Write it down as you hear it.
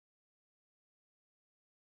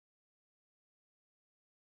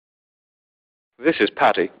This is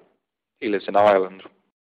Paddy. He lives in Ireland.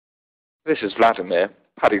 This is Vladimir,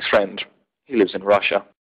 Paddy's friend. He lives in Russia.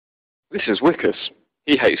 This is Wickus.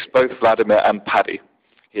 He hates both Vladimir and Paddy.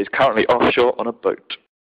 He is currently offshore on a boat.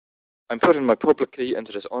 I'm putting my public key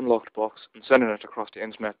into this unlocked box and sending it across the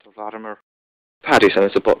internet to Vladimir. Paddy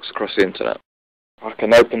sends the box across the internet. I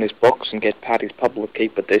can open this box and get Paddy's public key,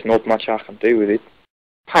 but there's not much I can do with it.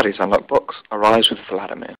 Paddy's unlocked box arrives with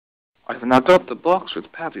Vladimir. I've now got the box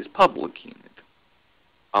with Paddy's public key in it.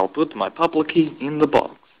 I'll put my public key in the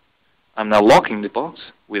box. I'm now locking the box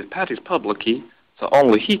with Paddy's public key, so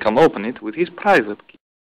only he can open it with his private key.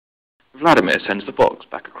 Vladimir sends the box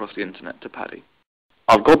back across the internet to Paddy.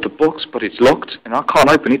 I've got the box, but it's locked, and I can't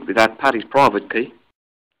open it without Paddy's private key.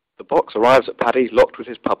 The box arrives at Paddy locked with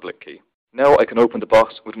his public key. Now I can open the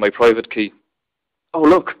box with my private key. Oh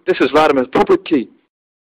look, this is Vladimir's public key.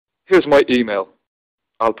 Here's my email.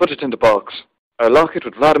 I'll put it in the box. I'll lock it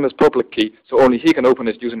with Vladimir's public key, so only he can open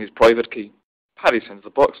it using his private key. Paddy sends the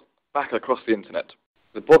box back across the internet.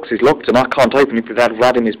 The box is locked and I can't open it without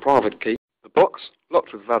Vladimir's private key. The box,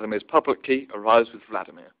 locked with Vladimir's public key, arrives with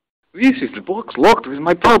Vladimir. This is the box locked with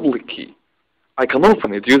my public key. I can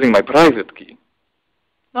open it using my private key.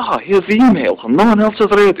 Ah, here's the email, and no one else has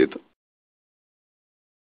read it.